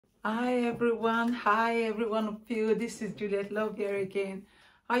Hi everyone of you. This is Juliet Love here again.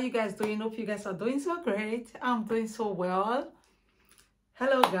 How you guys doing? Hope you guys are doing so great. I'm doing so well.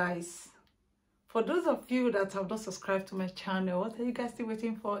 Hello guys. For those of you that have not subscribed to my channel, what are you guys still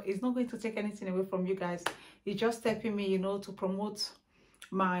waiting for? It's not going to take anything away from you guys. It's just helping me, to promote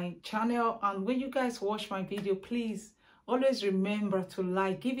my channel. And when you guys watch my video, please always remember to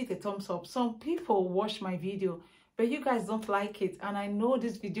like, give it a thumbs up. Some people watch my video but you guys don't like it, and I know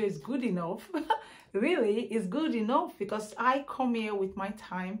this video is good enough. Really, it's good enough because I come here with my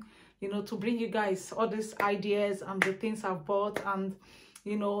time, to bring you guys all these ideas and the things I've bought, and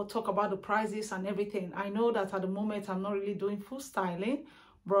talk about the prices and everything. I know that at the moment I'm not really doing full styling,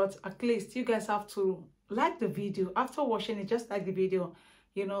 but at least you guys have to like the video. After watching it, just like the video,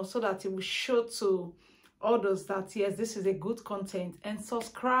 so that it will show to others that yes, this is a good content. And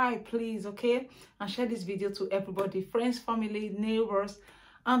subscribe please, okay, and share this video to everybody, friends, family, neighbors.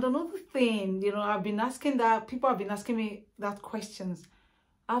 And another thing, I've been asking that, people have been asking me that questions.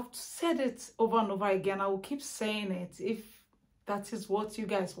 I've said it over and over again. I will keep saying it. If that is what you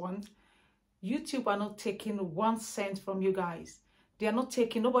guys want, YouTube are not taking 1 cent from you guys. They are not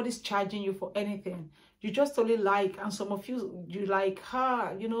taking, nobody's charging you for anything. You just only like, and some of you like,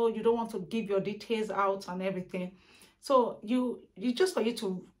 you don't want to give your details out and everything. So you just for you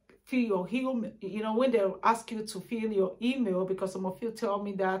to fill your email, when they ask you to fill your email, because some of you tell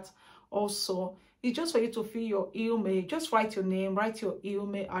me that also, it's just for you to fill your email. Just write your name, write your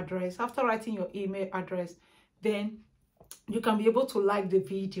email address. After writing your email address, then you can be able to like the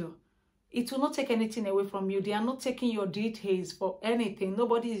video. It will not take anything away from you. They are not taking your details for anything.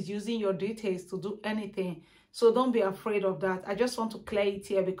 Nobody is using your details to do anything. So don't be afraid of that. I just want to clear it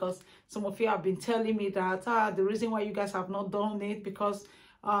here because some of you have been telling me that the reason why you guys have not done it because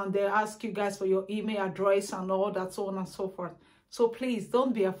they ask you guys for your email address and all that, so on and so forth. So please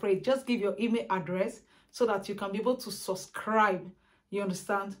don't be afraid. Just give your email address so that you can be able to subscribe, you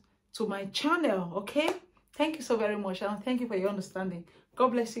understand, to my channel, okay? Thank you so very much, and thank you for your understanding.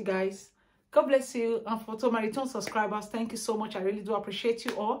 God bless you guys. God bless you. And for my return subscribers, thank you so much. I really do appreciate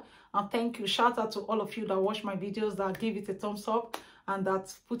you all. And thank you. Shout out to all of you that watch my videos, that give it a thumbs up, and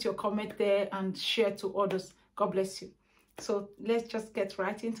that put your comment there and share to others. God bless you. So let's just get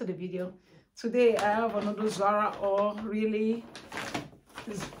right into the video. Today I have another Zara haul. Really,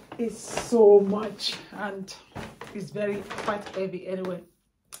 it's so much, and it's quite heavy anyway.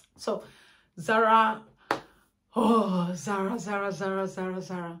 So Zara,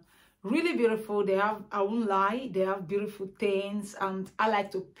 Zara. Really beautiful. They have, I won't lie, they have beautiful things, and I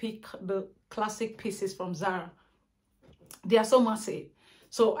like to pick the classic pieces from Zara. They are so massive,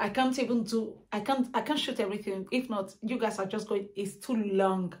 so I can't even do, I can't shoot everything. If not, you guys are just going, it's too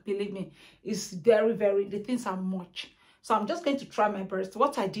long, believe me. It's very, the things are much. So I'm just going to try my best.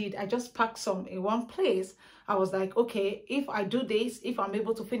 What I did, I just packed some in one place. I was like, okay, if I do this, if I'm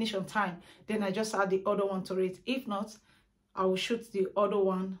able to finish on time, then I just add the other one to it. If not, I will shoot the other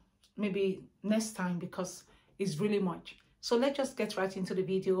one maybe next time because it's really much. So let's just get right into the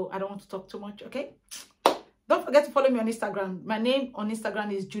video. I don't want to talk too much, okay? Don't forget to follow me on Instagram. My name on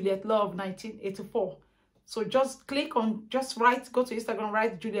Instagram is Juliet Love 1984. So just click on, go to Instagram,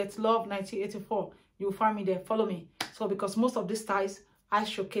 write Juliet Love 1984. You'll find me there. Follow me. So because most of these styles, I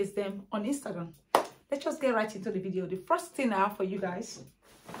showcase them on Instagram. Let's just get right into the video. The first thing I have for you guys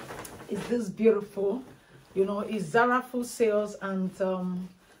is this beautiful, is Zara full sales, and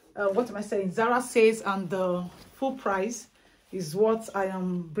what am I saying? Zara sales and the full price is what I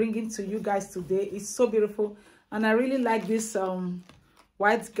am bringing to you guys today. It's so beautiful, and I really like this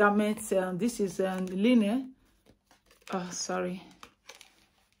white garment. This is linen. Sorry,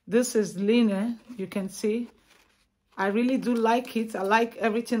 this is linen. You can see I really do like it. I like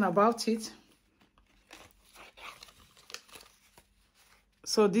everything about it.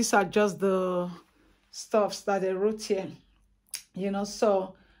 So these are just the stuffs that they wrote here,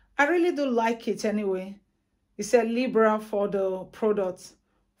 so I really do like it anyway. It said Libra for the product,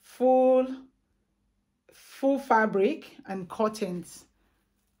 full fabric and cottons.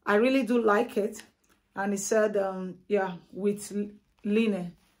 I really do like it. And it said yeah, with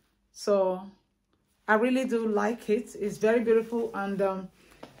linen. So I really do like it. It's very beautiful, and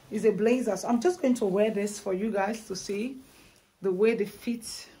it's a blazer. So I'm just going to wear this for you guys to see the way the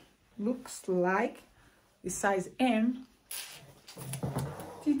fit looks like. The size M.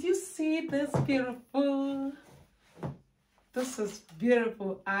 Did you see this beautiful? This is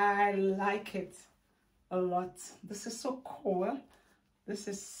beautiful. I like it a lot. This is so cool. This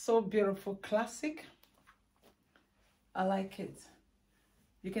is so beautiful, classic. I like it.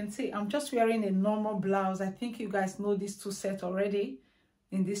 You can see I'm just wearing a normal blouse. I think you guys know these two sets already.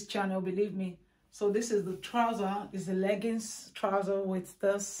 in this channel, believe me. So this is the trouser, is the leggings trouser with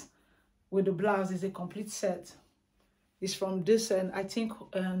this, with the blouse. Is a complete set. It's from this, and I think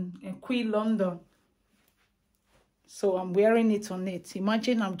in Queen London. So I'm wearing it on it.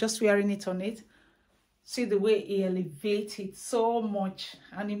 Imagine I'm just wearing it on it. See the way it elevates it so much.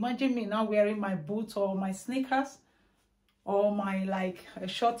 And imagine me now wearing my boots or my sneakers or my like a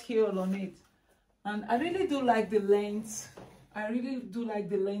short heel on it. And I really do like the length. I really do like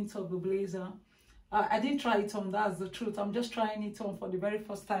the length of the blazer. I didn't try it on, that's the truth. I'm just trying it on for the very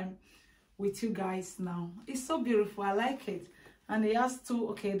first time with you guys now. It's so beautiful. I like it. And it has to,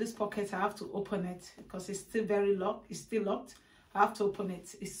 okay, this pocket, I have to open it because it's still very locked. It's still locked. I have to open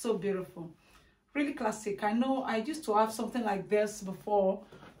it. It's so beautiful. Really classic. I know I used to have something like this before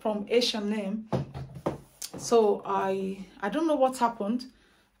from H&M. So I don't know what happened.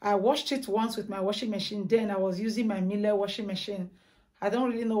 I washed it once with my washing machine. Then I was using my Miller washing machine. I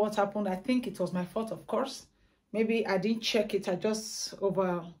don't really know what happened. I think it was my fault, of course. Maybe I didn't check it. I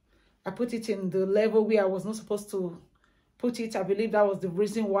put it in the level where I was not supposed to put it. I believe that was the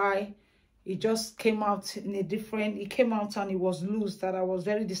reason why it just came out in a different, it came out and it was loose, that I was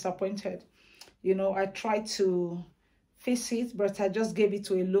very disappointed. You know, I tried to fix it, but I just gave it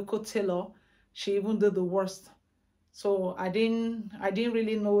to a local tailor. She even did the worst. So I didn't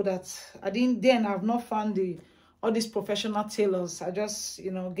really know that. I've not found all these professional tailors. I just,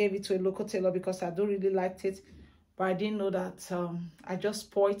 you know, gave it to a local tailor because I do really liked it, but I didn't know that I just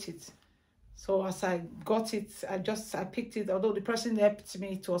spoiled it. So as I got it, I picked it. Although the person helped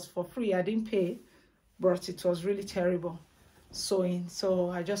me, it was for free. I didn't pay, but it was really terrible sewing.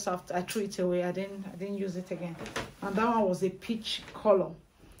 So I threw it away. I didn't use it again. And that one was a peach color.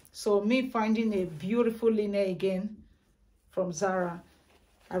 So me finding a beautiful linen again from Zara,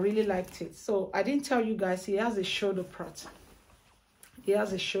 I really liked it. So I didn't tell you guys, he has a shoulder part. He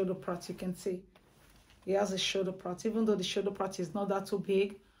has a shoulder part, you can see. He has a shoulder part, even though the shoulder part is not that too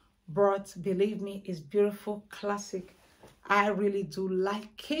big, but believe me, it's beautiful, classic. I really do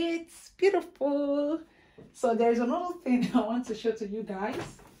like it. It's beautiful. So there's another thing I want to show to you guys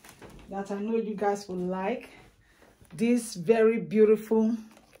that I know you guys will like. This very beautiful,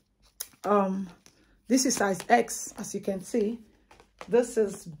 this is size X, as you can see. This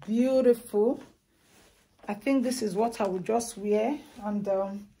is beautiful. I think this is what I will just wear, and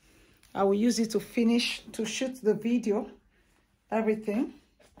I will use it to shoot the video, everything.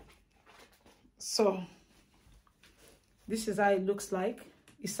 So this is how it looks like.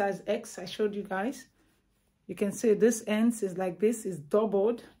 It's size X. I showed you guys. You can see this ends is like this, is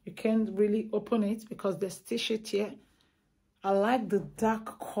doubled. You can't really open it because there's t-shirt here. I like the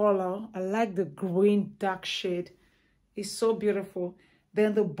dark color. I like the green dark shade. It's so beautiful.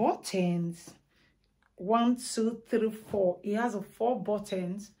 Then the buttons, 1, 2, 3, 4. It has 4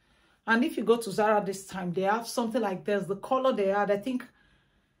 buttons. And if you go to Zara this time, they have something like this. The color they had, I think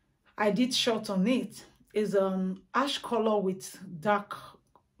I did short on it, is ash color with dark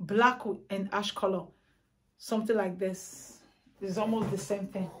black and ash color. Something like this. It's almost the same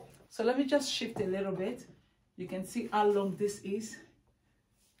thing. So let me just shift a little bit. You can see how long this is.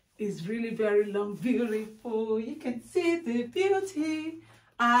 It's really very long, beautiful. You can see the beauty.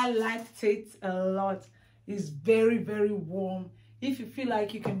 I liked it a lot. It's very, very warm. If you feel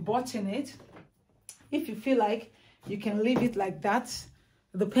like you can button it, if you feel like you can leave it like that,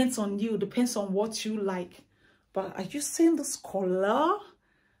 it depends on you, depends on what you like. But are you seeing this color?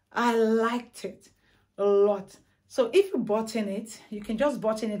 I liked it a lot. So if you button it, you can just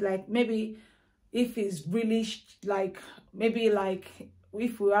button it like, maybe if it's really like, maybe like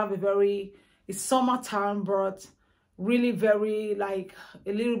if we have it's summertime, but really very like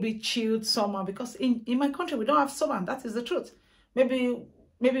a little bit chilled summer, because in my country we don't have summer. That is the truth. Maybe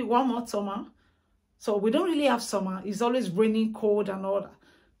 1 more summer. So we don't really have summer. It's always raining, cold and all that.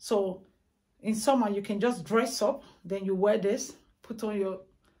 So in summer you can just dress up, then you wear this, put on your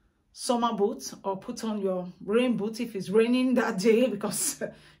summer boots or put on your rain boots if it's raining that day, because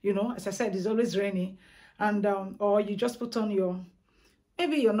you know, as I said, it's always raining. And or you just put on your,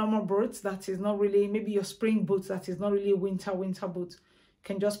 maybe your normal boots that is not really, maybe your spring boots that is not really winter boots. You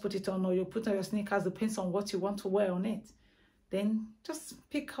can just put it on, or you put on your sneakers, depends on what you want to wear on it. Then just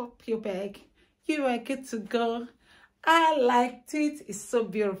pick up your bag. You are good to go. I liked it. It's so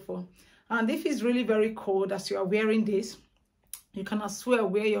beautiful. And if it's really very cold as you are wearing this, you can as well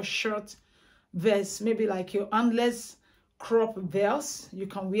wear your shirt vest, maybe like your endless crop vest. You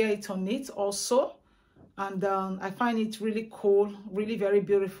can wear it on it also. And I find it really cool, really very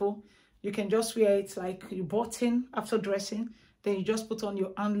beautiful. You can just wear it like you button after dressing. Then you just put on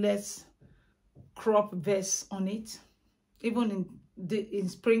your endless crop vest on it. Even in in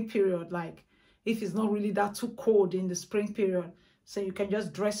spring period, like if it's not really that too cold in the spring period. So you can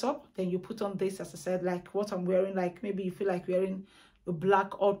just dress up, then you put on this, as I said, like what I'm wearing. Like maybe you feel like wearing a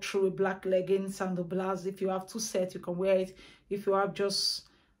black all through, a black leggings and the blouse. If you have two sets, you can wear it. If you have just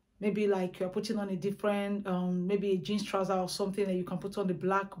maybe like you're putting on a different, maybe a jeans trouser or something, that you can put on the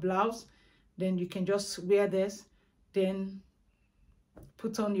black blouse, then you can just wear this. Then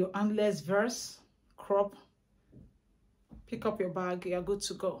put on your armless vest, crop, pick up your bag, you're good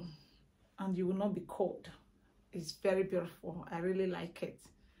to go. And you will not be cold. It's very beautiful. I really like it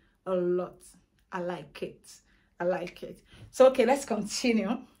a lot. I like it. I like it. So, okay, let's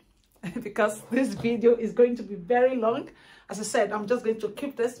continue because this video is going to be very long. As I said, I'm just going to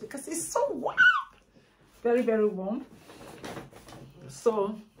keep this because it's so warm. Very, very warm.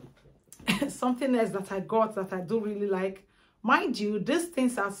 So, something else that I got that I do really like. Mind you, these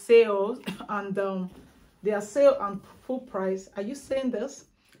things are sales and they are sale and full price. Are you seeing this?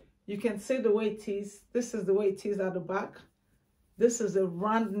 You can see the way it is. This is the way it is at the back. This is a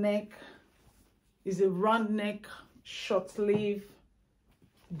round neck. It's a round neck, short sleeve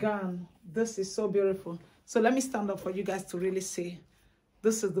gown. This is so beautiful. So let me stand up for you guys to really see.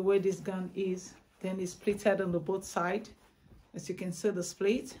 This is the way this gown is. Then it's pleated on the both sides. As you can see the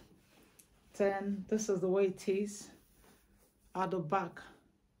split. Then this is the way it is at the back.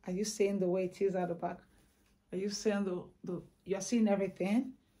 Are you seeing the way it is at the back? Are you seeing you're seeing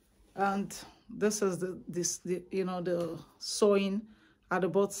everything? And this is the you know, the sewing at the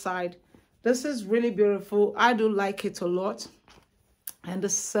both side. This is really beautiful. I do like it a lot. And the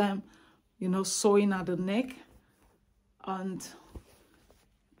same, you know, sewing at the neck, and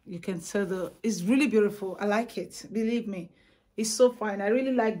you can see it's really beautiful. I like it, believe me. It's so fine. I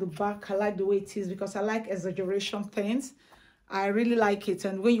really like the back. I like the way it is because I like exaggeration things. I really like it,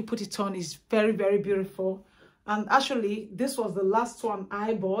 and when you put it on, it's very, very beautiful. And actually, this was the last one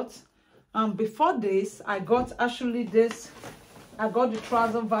I bought. Before this, I got actually this. I got the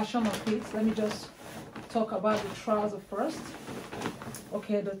trouser version of it. Let me just talk about the trouser first.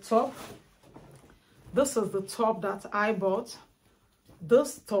 Okay, the top. This is the top that I bought.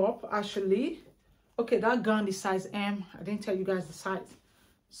 This top, actually. Okay, that gown is size M. I didn't tell you guys the size.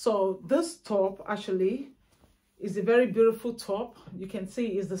 So this top, actually, is a very beautiful top. You can see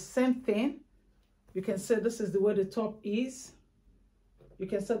it's the same thing. You can see this is the way the top is. You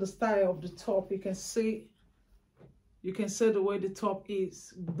can see the style of the top. You can see the way the top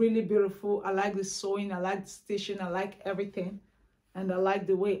is. Really beautiful. I like the sewing. I like the stitching. I like everything. And I like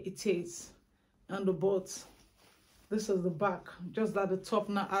the way it is. And the bolt. This is the back. Just that the top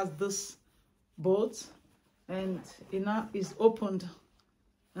now has this bolt. And it now is opened.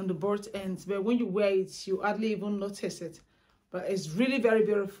 And the bolt ends. But when you wear it, you hardly even notice it. But it's really very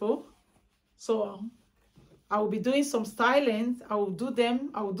beautiful. So I will be doing some stylings. I will do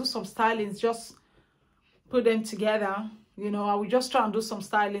some stylings, just put them together. You know, I will just try and do some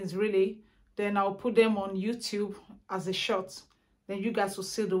stylings really. Then I'll put them on YouTube as a short. Then you guys will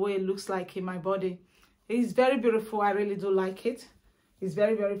see the way it looks like in my body. It's very beautiful. I really do like it. It's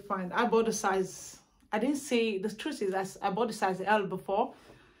very, very fine. I bought the size. I didn't say, the truth is I bought the size L before.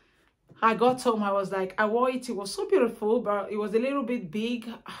 I got home, I was like, I wore it. It was so beautiful, but it was a little bit big,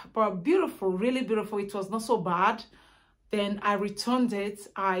 but beautiful, really beautiful. It was not so bad. Then I returned it.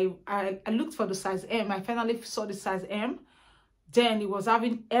 I looked for the size M. I finally saw the size M. Then it was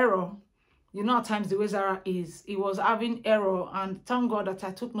having error. You know, at times the way Zara is, it was having error. And thank God that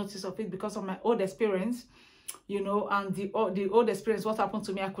I took notice of it because of my old experience. You know, and the old experience, what happened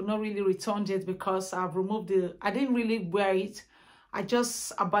to me, I could not really return it because I've removed I didn't really wear it. I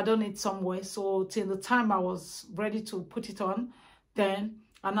just abandoned it somewhere. So till the time I was ready to put it on, then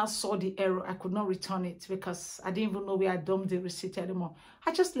and I saw the error. I could not return it because I didn't even know where I dumped the receipt anymore.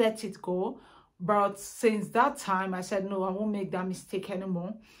 I just let it go. But since that time, I said, no, I won't make that mistake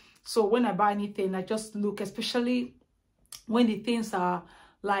anymore. So when I buy anything, I just look, especially when the things are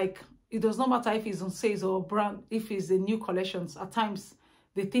like, it does not matter if it's on sales or brand, if it's the new collections. At times,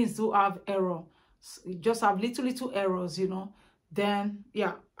 the things do have error. So you just have little errors, you know. Then,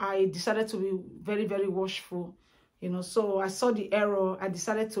 yeah, I decided to be very, very watchful, you know. So I saw the error. I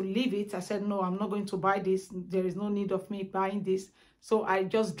decided to leave it. I said, no, I'm not going to buy this. There is no need of me buying this. So I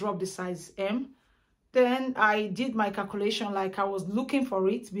just dropped the size M. Then I did my calculation like I was looking for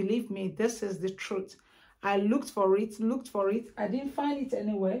it. Believe me, this is the truth. I looked for it. I didn't find it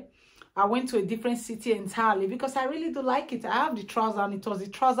anywhere. I went to a different city entirely because I really do like it. I have the trouser and it was the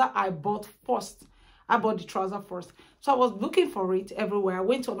trouser I bought first. I bought the trouser first. So I was looking for it everywhere. I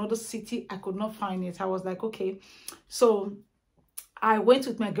went to another city. I could not find it. I was like, okay. So I went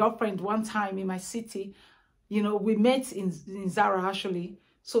with my girlfriend one time in my city. you know, we met in Zara actually.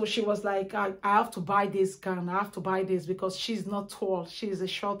 So she was like, I have to buy this gown. I have to buy this because she's not tall. She's a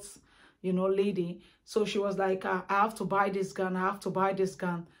short, you know, lady. So she was like, I have to buy this gown. I have to buy this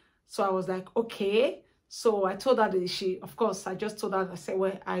gown. So I was like, okay. So I told her that of course, I just told her, I said,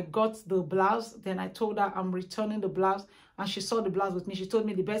 well, I got the blouse. Then I told her I'm returning the blouse. And she saw the blouse with me. She told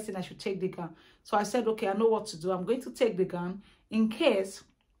me the best thing, I should take the gown. So I said, okay, I know what to do. I'm going to take the gown in case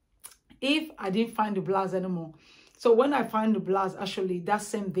if I didn't find the blouse anymore. So when I found the blouse, actually, that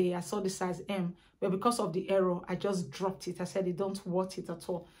same day, I saw the size M. But because of the error, I just dropped it. I said, it don't worth it at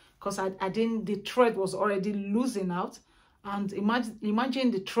all. Because I didn't, the thread was already losing out. And imagine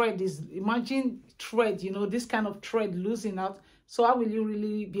the thread is, imagine thread, you know, this kind of thread losing out. So how will you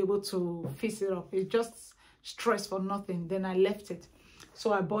really be able to fix it up? It's just stress for nothing. Then I left it.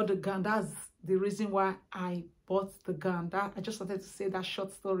 So I bought the gown. That's the reason why I bought the gown. That I just wanted to say that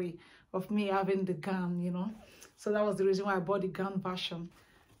short story of me having the gown, you know. So that was the reason why I bought the gown version.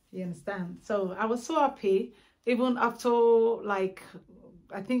 You understand? So I was so happy. Even after, like,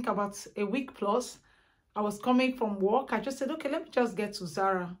 I think about a week plus, I was coming from work. I just said, okay, let me just get to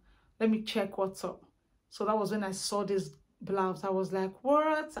Zara. Let me check what's up. So that was when I saw this blouse. I was like,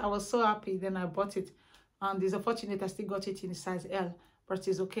 what? I was so happy. Then I bought it. And it's unfortunate I still got it in the size L. But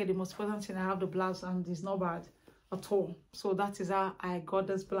it's okay. The most important thing, I have the blouse and it's not bad at all. So that is how I got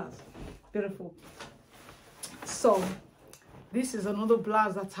this blouse. Beautiful. So this is another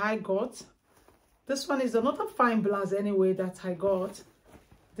blouse that I got. This one is another fine blouse anyway that I got.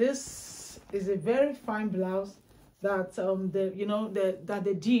 This is a very fine blouse that that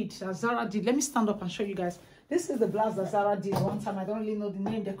they did, that Zara did. Let me stand up and show you guys. This is the blouse that Zara did one time. I don't really know the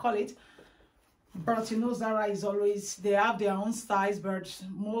name they call it, but you know, Zara is always, they have their own styles, but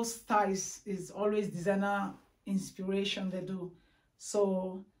most styles is always designer inspiration they do.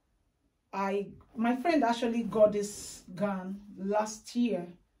 So my friend actually got this gown last year.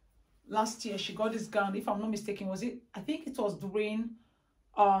 She got this gown, if I'm not mistaken. I think it was during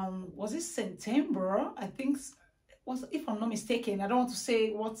was it September? I think was, if I'm not mistaken. I don't want to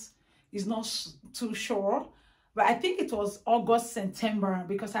say what is not too sure, but I think it was August, September,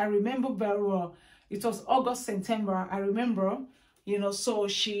 because I remember very well. It was August, September, I remember, you know. So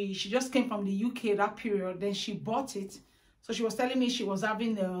she just came from the UK that period. Then she bought it. So she was telling me she was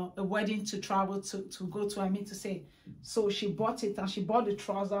having a wedding to travel to go to, I mean to say. So she bought it, and she bought the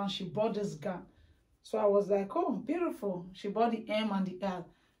trouser, and she bought this gown. So I was like, oh, beautiful. She bought the M and the L.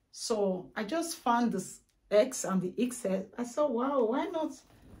 So I just found this X and the XL. I said, wow, why not?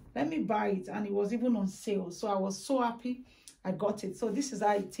 Let me buy it. And it was even on sale. So I was so happy I got it. So this is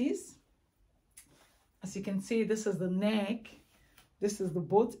how it is. As you can see, this is the neck. This is the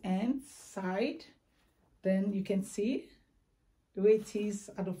both ends side. Then you can see the way it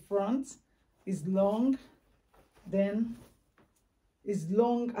is at the front is long. Then it's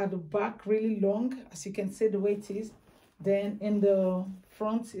long at the back, really long, as you can see the way it is. Then in the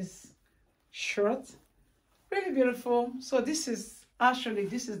front is short. Really beautiful. So this is actually,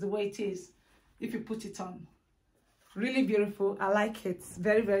 this is the way it is if you put it on. Really beautiful. I like it.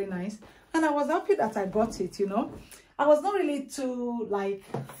 Very, very nice. And I was happy that I got it, you know. I was not really too like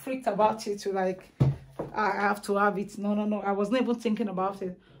freaked about it to like, I have to have it. No, no, no. I wasn't even thinking about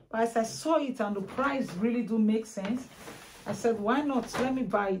it. But as I saw it and the price really do make sense, I said, why not? Let me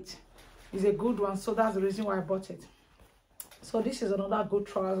buy it. It's a good one. So that's the reason why I bought it. So this is another good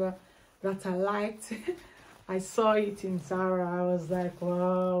trouser that I liked. I saw it in Zara. I was like,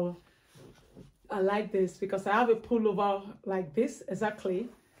 wow. I like this because I have a pullover like this exactly.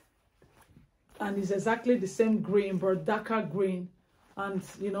 And it's exactly the same green, but darker green. And,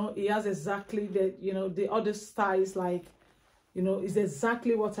 you know, it has exactly the, you know, the other styles, like, you know, it's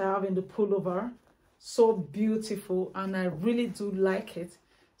exactly what I have in the pullover. So beautiful, and I really do like it.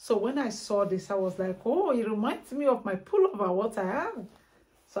 So when I saw this, I was like, oh, it reminds me of my pullover, what I have.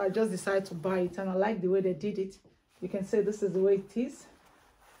 So I just decided to buy it, and I like the way they did it. You can say this is the way it is.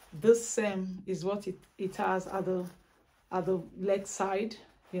 This same is what it has at the leg side,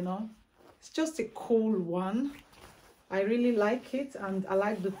 you know. It's just a cool one. I really like it, and I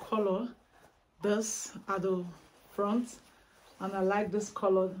like the color. This at the front, and I like this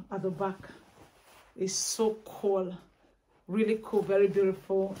color at the back. It's so cool, really cool, very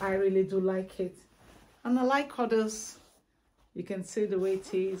beautiful. I really do like it, and I like others. You can see the way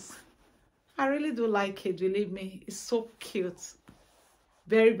it is. I really do like it, believe me. It's so cute,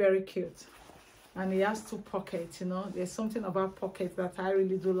 very, very cute. And it has two pockets, you know. There's something about pockets that I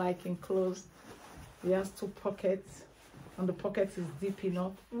really do like in clothes. It has two pockets, and the pocket is deep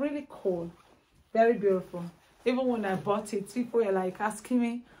enough. Really cool, very beautiful. Even when I bought it, people were like asking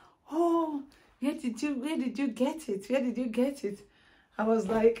me, oh, where did you get it? Where did you get it? I was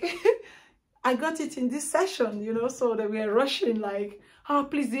like, I got it in this session, you know. So they were rushing like, oh,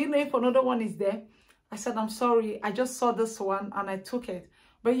 please, do you know if another one is there? I said, I'm sorry, I just saw this one and I took it,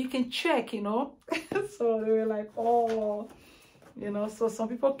 but you can check, you know. So they were like, oh, you know. So some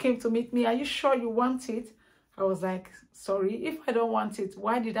people came to meet me, are you sure you want it? I was like, sorry, if I don't want it,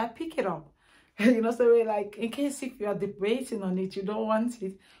 why did I pick it up? You know, so they were like, in case if you are debating on it, you don't want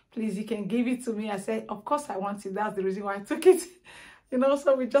it, please, you can give it to me. I said, of course I want it. That's the reason why I took it. You know,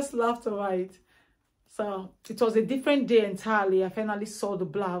 so we just laughed about it. So it was a different day entirely. I finally saw the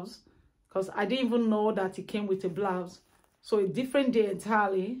blouse because I didn't even know that it came with a blouse. So a different day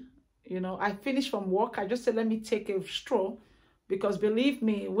entirely. You know, I finished from work. I just said, let me take a stroll, because believe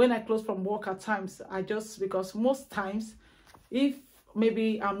me, when I close from work at times, because most times, if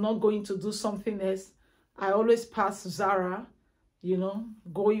maybe I'm not going to do something else, I always pass Zara, you know,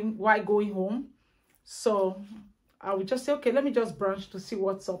 while going home. So I would just say, okay, let me just branch to see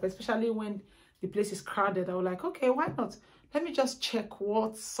what's up, especially when the place is crowded. I was like, okay, why not? Let me just check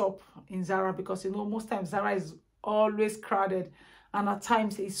what's up in Zara, because, you know, most times Zara is always crowded, and at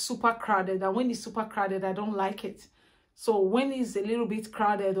times it's super crowded. And when it's super crowded, I don't like it. So when it's a little bit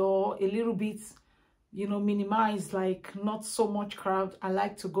crowded or a little bit, you know, minimized, like not so much crowd, I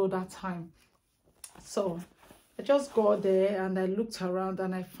like to go that time. So I just got there and I looked around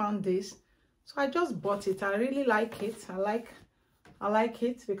and I found this. So I just bought it. I really like it. I like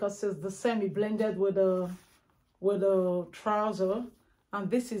it because it's the semi blended with a trouser,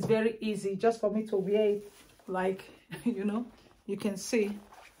 and this is very easy just for me to wear it. Like, you know, you can see,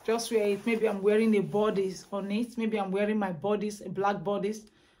 just wear it. Maybe I'm wearing a bodice on it. Maybe I'm wearing my bodice, a black bodice,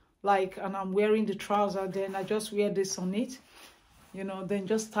 like, and I'm wearing the trouser. Then I just wear this on it, you know. Then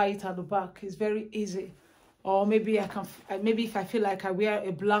just tie it at the back. It's very easy. Or maybe I can, maybe if I feel like I wear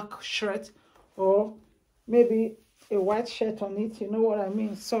a black shirt, or maybe a white shirt on it, you know what I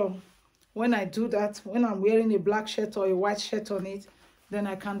mean. So when I do that, when I'm wearing a black shirt or a white shirt on it, then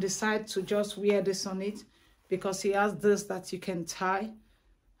I can decide to just wear this on it, because he has this that you can tie,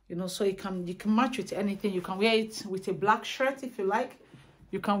 you know, so you can match with anything. You can wear it with a black shirt if you like.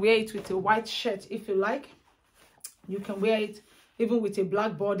 You can wear it with a white shirt if you like. You can wear it even with a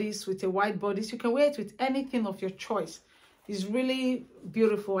black bodice, with a white bodice. You can wear it with anything of your choice. It's really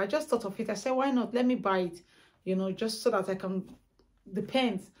beautiful. I just thought of it. I said, why not? Let me buy it, you know, just so that I can,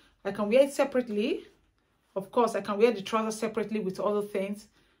 depends. I can wear it separately. Of course, I can wear the trouser separately with other things.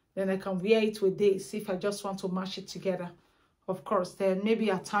 Then I can wear it with this if I just want to match it together. Of course, then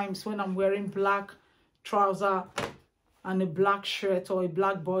maybe at times when I'm wearing black trouser and a black shirt or a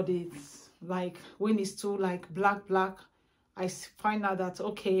black body, it's like when it's too like black, I find out that,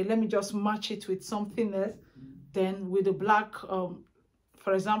 okay, let me just match it with something else. Then with the black,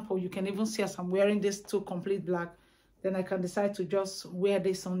 for example, you can even see as I'm wearing this too complete black, then I can decide to just wear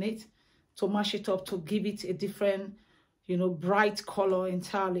this on it to mash it up, to give it a different, you know, bright color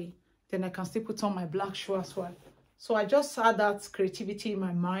entirely. Then I can still put on my black shoe as well. So I just had that creativity in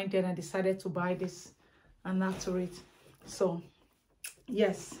my mind, and I decided to buy this and add to it. So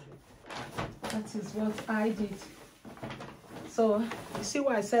yes, that is what I did. So you see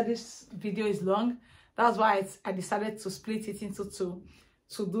why I said this video is long. That's why I decided to split it into two,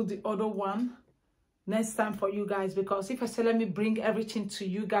 to do the other one next time for you guys. Because if I say let me bring everything to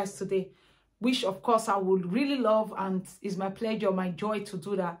you guys today, which of course I would really love, and it's my pleasure, my joy to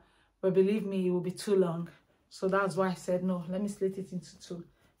do that, but believe me, it will be too long. So that's why I said no, let me split it into two.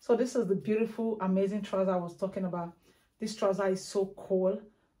 So this is the beautiful, amazing trouser I was talking about. This trouser is so cool,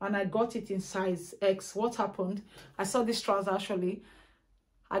 and I got it in size X. What happened? I saw this trouser actually.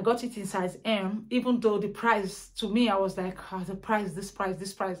 I got it in size M, even though the price, to me, I was like, oh, the price, this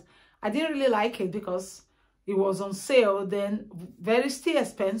price. I didn't really like it because it was on sale, then very still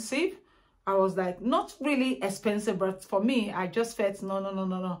expensive. I was like, not really expensive, but for me, I just felt,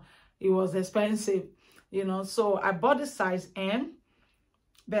 no. It was expensive, you know. So I bought the size M,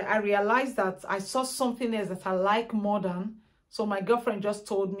 but I realized that I saw something else that I like more than. So my girlfriend just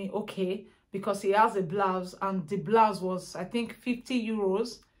told me, okay, because he has a blouse, and the blouse was, I think, 50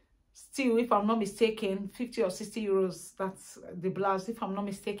 euros. Still, if I'm not mistaken, 50 or 60 euros, that's the blouse, if I'm not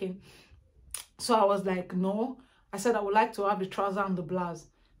mistaken. So I was like, no. I said I would like to have the trouser and the blouse.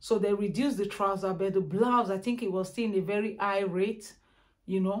 So they reduced the trouser, but the blouse, I think it was still in a very high rate,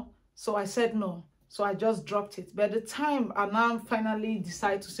 you know. So I said no. So I just dropped it. By the time I now finally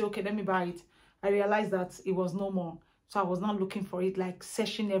decided to say, okay, let me buy it, I realized that it was no more. So I was not looking for it, like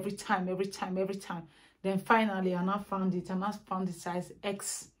searching every time. Then finally, I now found it, and I found the size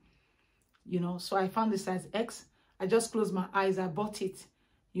X, you know. So I found the size X. I just closed my eyes. I bought it.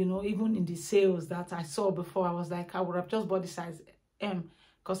 you know, even in the sales that I saw before, I was like, I would have just bought the size M,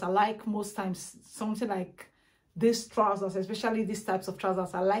 because I like most times something like these trousers, especially these types of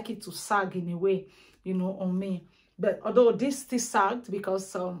trousers, I like it to sag in a way, you know, on me. But although this still sagged,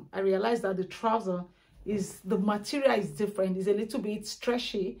 because I realized that the trouser the material is different. It's a little bit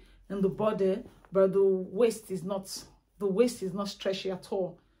stretchy in the body, but the waist is not stretchy at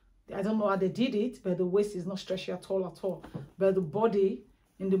all. I don't know how they did it, but the waist is not stretchy at all. But the body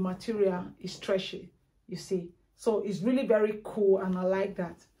in the material is stretchy, you see. So it's really very cool, and I like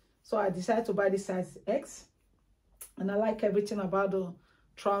that. So I decided to buy the size X, and I like everything about the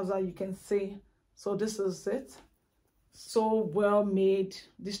trouser, you can see. So this is it. So well made.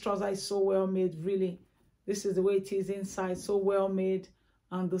 This trouser is so well made, really. This is the way it is inside, so well made.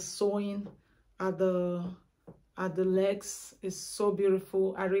 And the sewing at the legs is so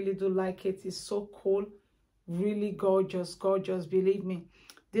beautiful. I really do like it. It's so cool, really gorgeous, believe me.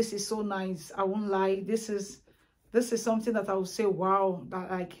 This is so nice, I won't lie. This is something that I would say, wow,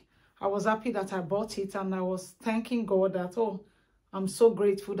 that like I was happy that I bought it, and I was thanking God that, oh, I'm so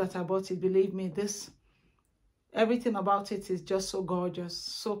grateful that I bought it. Believe me, everything about it is just so gorgeous,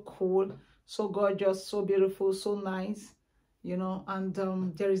 so cool, so gorgeous, so beautiful, so nice, you know. And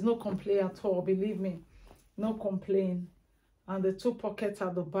there is no complaint at all, believe me, no complaint. And the two pockets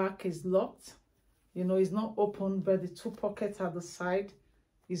at the back is locked, you know, it's not open, but the two pockets at the side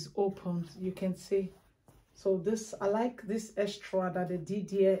is open, you can see. So this, I like this extra that they did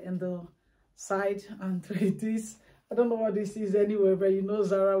here in the side. And this, I don't know what this is anyway, but you know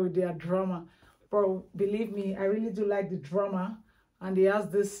Zara with their drama. But believe me, I really do like the drama. And it has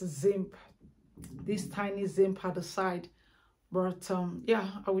this zip, this tiny zip at the side. But yeah,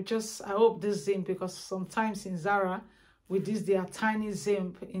 I hope this zip, because sometimes in Zara with this, their tiny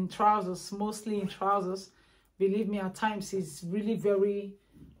zip in trousers, mostly in trousers, believe me, at times it's really very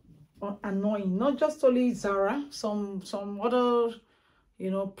annoying. Not just only Zara, some other,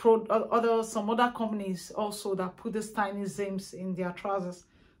 you know, some other companies also that put these tiny zips in their trousers.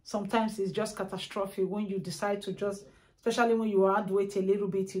 Sometimes it's just catastrophic when you decide to just, especially when you add weight a little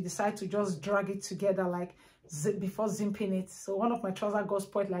bit, you decide to just drag it together like before zipping it. So one of my trousers got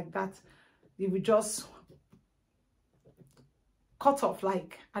spoiled like that. It would just cut off,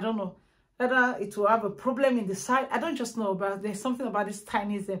 like, I don't know whether it will have a problem in the side. I don't just know, but there's something about this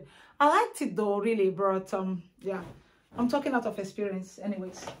tiny zip. I liked it though, really, but yeah, I'm talking out of experience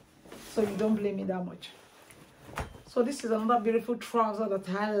anyways, so you don't blame me that much. So this is another beautiful trouser that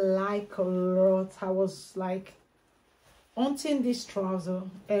I like a lot. I was like hunting this trouser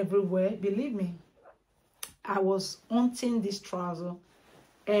everywhere, believe me. I was hunting this trouser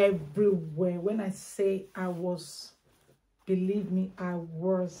everywhere. When I say I was, believe me, I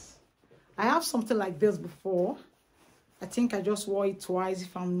was. I have something like this before. I think I just wore it twice,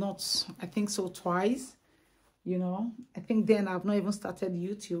 if I'm not, I think so, twice, you know. I think then I've not even started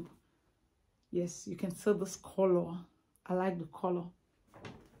YouTube. Yes, you can see this color. I like the color.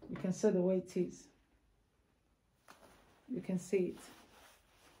 You can see the way it is. You can see it.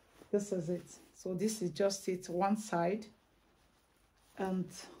 This is it. So this is just it, one side. And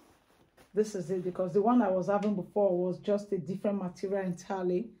this is it, because the one I was having before was just a different material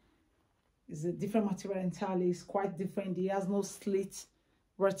entirely. It's a different material entirely. It's quite different. It has no slit,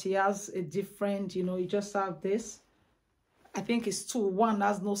 but it has a different, you know, you just have this. I think it's two. One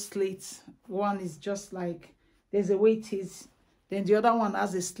has no slit. One is just like, there's a way it is. Then the other one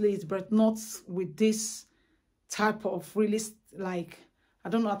has a slit, but not with this type of really, like, I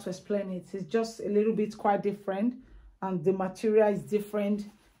don't know how to explain it. It's just a little bit quite different. And the material is different.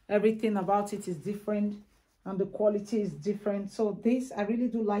 Everything about it is different. And the quality is different. So this, I really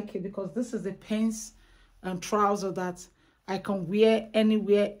do like it, because this is a pants and trouser that I can wear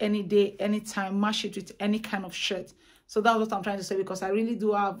anywhere, any day, anytime, match it with any kind of shirt. So that's what I'm trying to say, because I really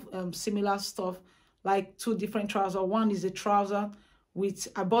do have similar stuff, like two different trousers. One is a trouser with,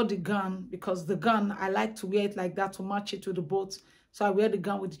 I bought the gun, because the gun, I like to wear it like that to match it to the boat. So I wear the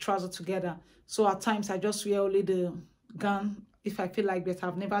gun with the trouser together. So at times I just wear only the gun if I feel like that.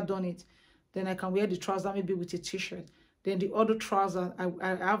 I've never done it. Then I can wear the trouser maybe with a t-shirt. Then the other trouser, I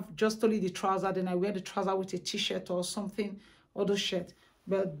have just only the trouser. Then I wear the trouser with a t-shirt or something, other shirt.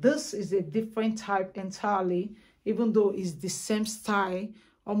 But this is a different type entirely, even though it's the same style,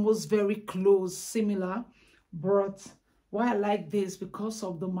 almost very close, similar. But why I like this, because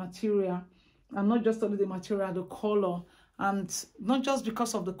of the material, and not just only the material, the color. And not just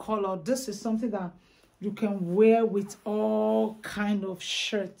because of the color, this is something that you can wear with all kind of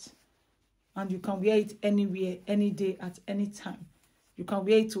shirts. And you can wear it anywhere, any day, at any time. You can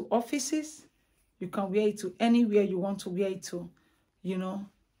wear it to offices. You can wear it to anywhere you want to wear it to, you know.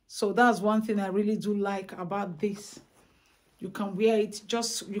 So that's one thing I really do like about this. You can wear it,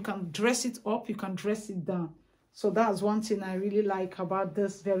 just, you can dress it up, you can dress it down. So that's one thing I really like about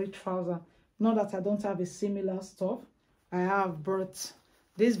this very trouser. Not that I don't have a similar stuff. I have, but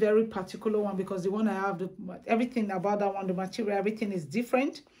this very particular one, because the one I have, everything about that one, the material, everything is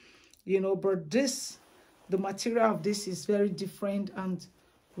different, you know, but this, the material of this is very different and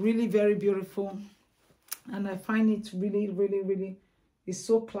really very beautiful. And I find it really, really, really, it's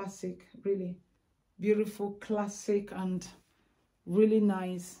so classic, really beautiful, classic, and really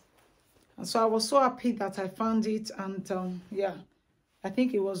nice. And so I was so happy that I found it. And yeah, I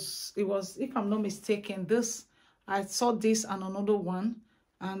think it was, if I'm not mistaken, this, I saw this and another one,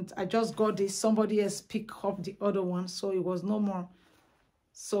 and I just got this. Somebody else picked up the other one, so it was no more.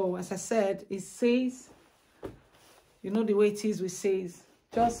 So as I said, it says, you know the way it is with says,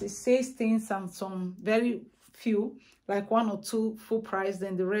 just it says things, and some very few, like 1 or 2 full price,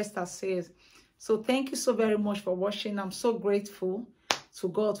 then the rest are sales. So thank you so very much for watching. I'm so grateful to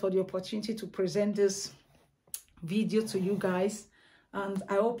God for the opportunity to present this video to you guys, and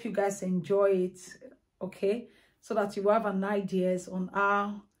I hope you guys enjoy it, okay, so that you have an ideas on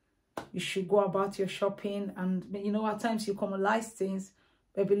how you should go about your shopping. And you know, at times you commonize things,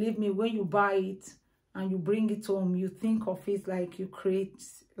 but believe me, when you buy it and you bring it home, you think of it like you create,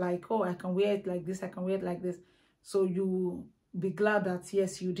 like, oh, I can wear it like this, I can wear it like this. So you be glad that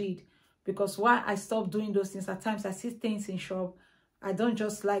yes, you did. Because why I stopped doing those things, at times I see things in shop, I don't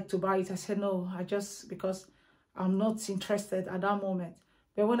just like to buy it. I said no, I just, because I'm not interested at that moment.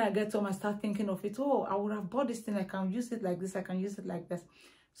 But when I get home, I start thinking of it. Oh, I would have bought this thing, I can use it like this, I can use it like this.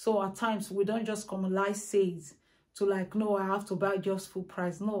 So at times we don't just commonize sales to like, no, I have to buy just full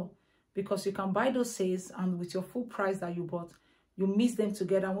price. No, because you can buy those sales, and with your full price that you bought, you mix them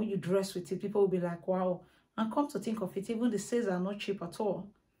together, and when you dress with it, people will be like, wow. And come to think of it, even the sales are not cheap at all.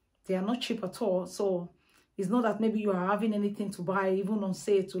 They are not cheap at all. So it's not that maybe you are having anything to buy even on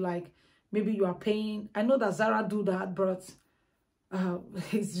sale, to like, maybe you are paying. I know that Zara do that, but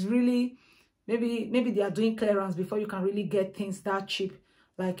it's really, maybe they are doing clearance before you can really get things that cheap.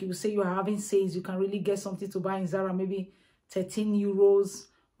 Like you say you are having sales, you can really get something to buy in Zara, maybe 13 euros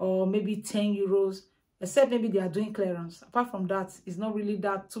or maybe 10 euros, except maybe they are doing clearance. Apart from that, it's not really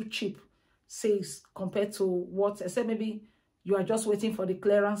that too cheap sales compared to what, except maybe you are just waiting for the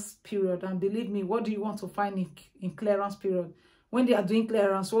clearance period. And believe me, what do you want to find in clearance period? When they are doing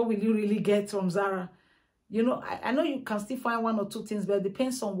clearance, what will you really get from Zara? You know, I know you can still find 1 or 2 things, but it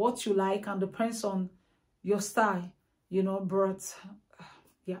depends on what you like and depends on your style, you know, but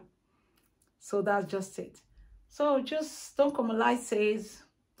yeah. So that's just it. So just don't commonize sales,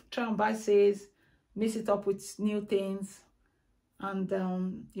 try and buy sales, mix it up with new things.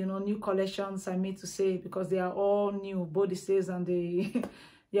 And you know, new collections, I mean to say, because they are all new, both the sales and the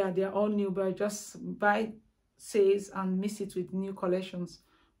yeah, they are all new. But just buy sales and mix it with new collections,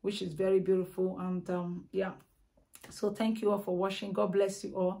 which is very beautiful. And yeah, so thank you all for watching. God bless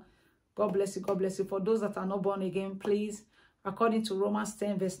you all. God bless you. God bless you. For those that are not born again, please, according to Romans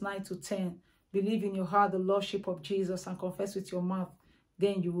 10 verse 9 to 10, believe in your heart the lordship of Jesus and confess with your mouth,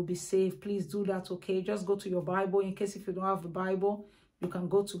 then you will be saved. Please do that, okay? Just go to your Bible. In case if you don't have the Bible, you can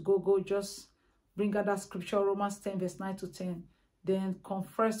go to Google. Just bring out that scripture, Romans 10 verse 9 to 10. Then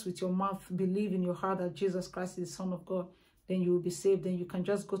confess with your mouth, believe in your heart that Jesus Christ is the Son of God, then you will be saved. Then you can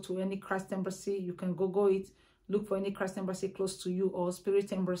just go to any Christ embassy. You can Google it, look for any Christ embassy close to you, or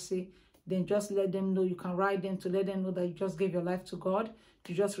Spirit embassy. Then just let them know. You can write them to let them know that you just gave your life to God,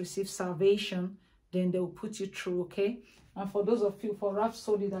 to just receive salvation. Then they will put you through, okay? And for those of you, for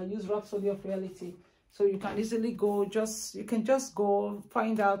Rhapsody, that use Rhapsody of Reality, so you can easily go, you can just go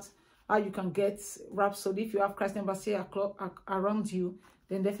find out how you can get Rhapsody. If you have Christ Embassy around you,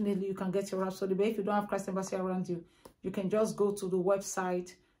 then definitely you can get your Rhapsody. But if you don't have Christ Embassy around you, you can just go to the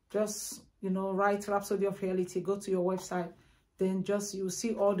website, just, you know, write Rhapsody of Reality, go to your website, then just, you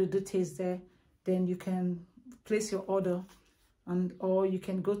see all the details there. Then you can place your order, and or you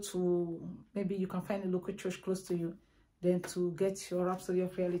can go to, maybe you can find a local church close to you, then to get your Rhapsody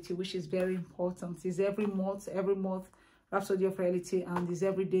of Reality, which is very important. It's every month Rhapsody of Reality, and is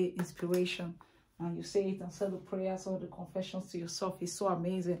everyday inspiration. And you say it and say the prayers or the confessions to yourself. It's so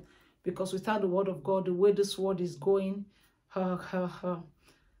amazing, because without the word of God, the way this word is going,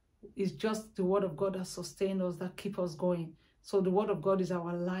 it's just the word of God that sustains us, that keep us going. So the word of God is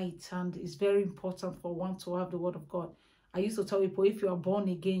our light, and it's very important for one to have the word of God. I used to tell people, if you are born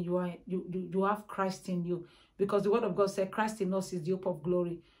again, you have Christ in you, because the word of God said Christ in us is the hope of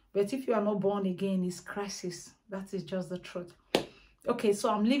glory. But if you are not born again, it's crisis. That is just the truth. Okay, so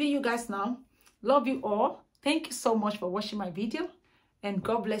I'm leaving you guys now. Love you all. Thank you so much for watching my video. and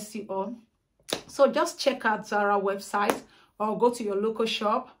God bless you all. So just check out Zara website or go to your local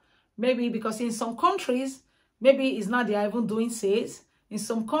shop. Maybe because in some countries, maybe it's not they are even doing sales. In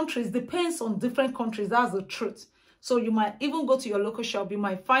some countries, depends on different countries. That's the truth. So you might even go to your local shop. You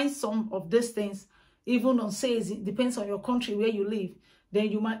might find some of these things even on sales. It depends on your country where you live.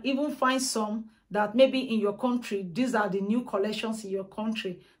 Then you might even find some that maybe in your country, these are the new collections in your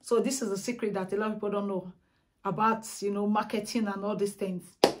country. So this is a secret that a lot of people don't know about, you know, marketing and all these things.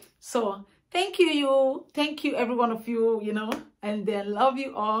 So thank you, every one of you, you know, and then love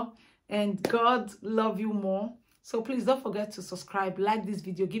you all, and God love you more. So please don't forget to subscribe, like this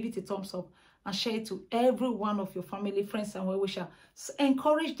video, give it a thumbs up, and share it to every one of your family, friends, and well-wishers. So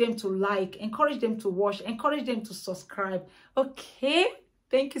encourage them to like, encourage them to watch, encourage them to subscribe. Okay,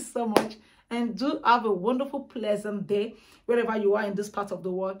 thank you so much, and do have a wonderful, pleasant day wherever you are in this part of the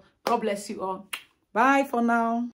world. God bless you all. Bye for now.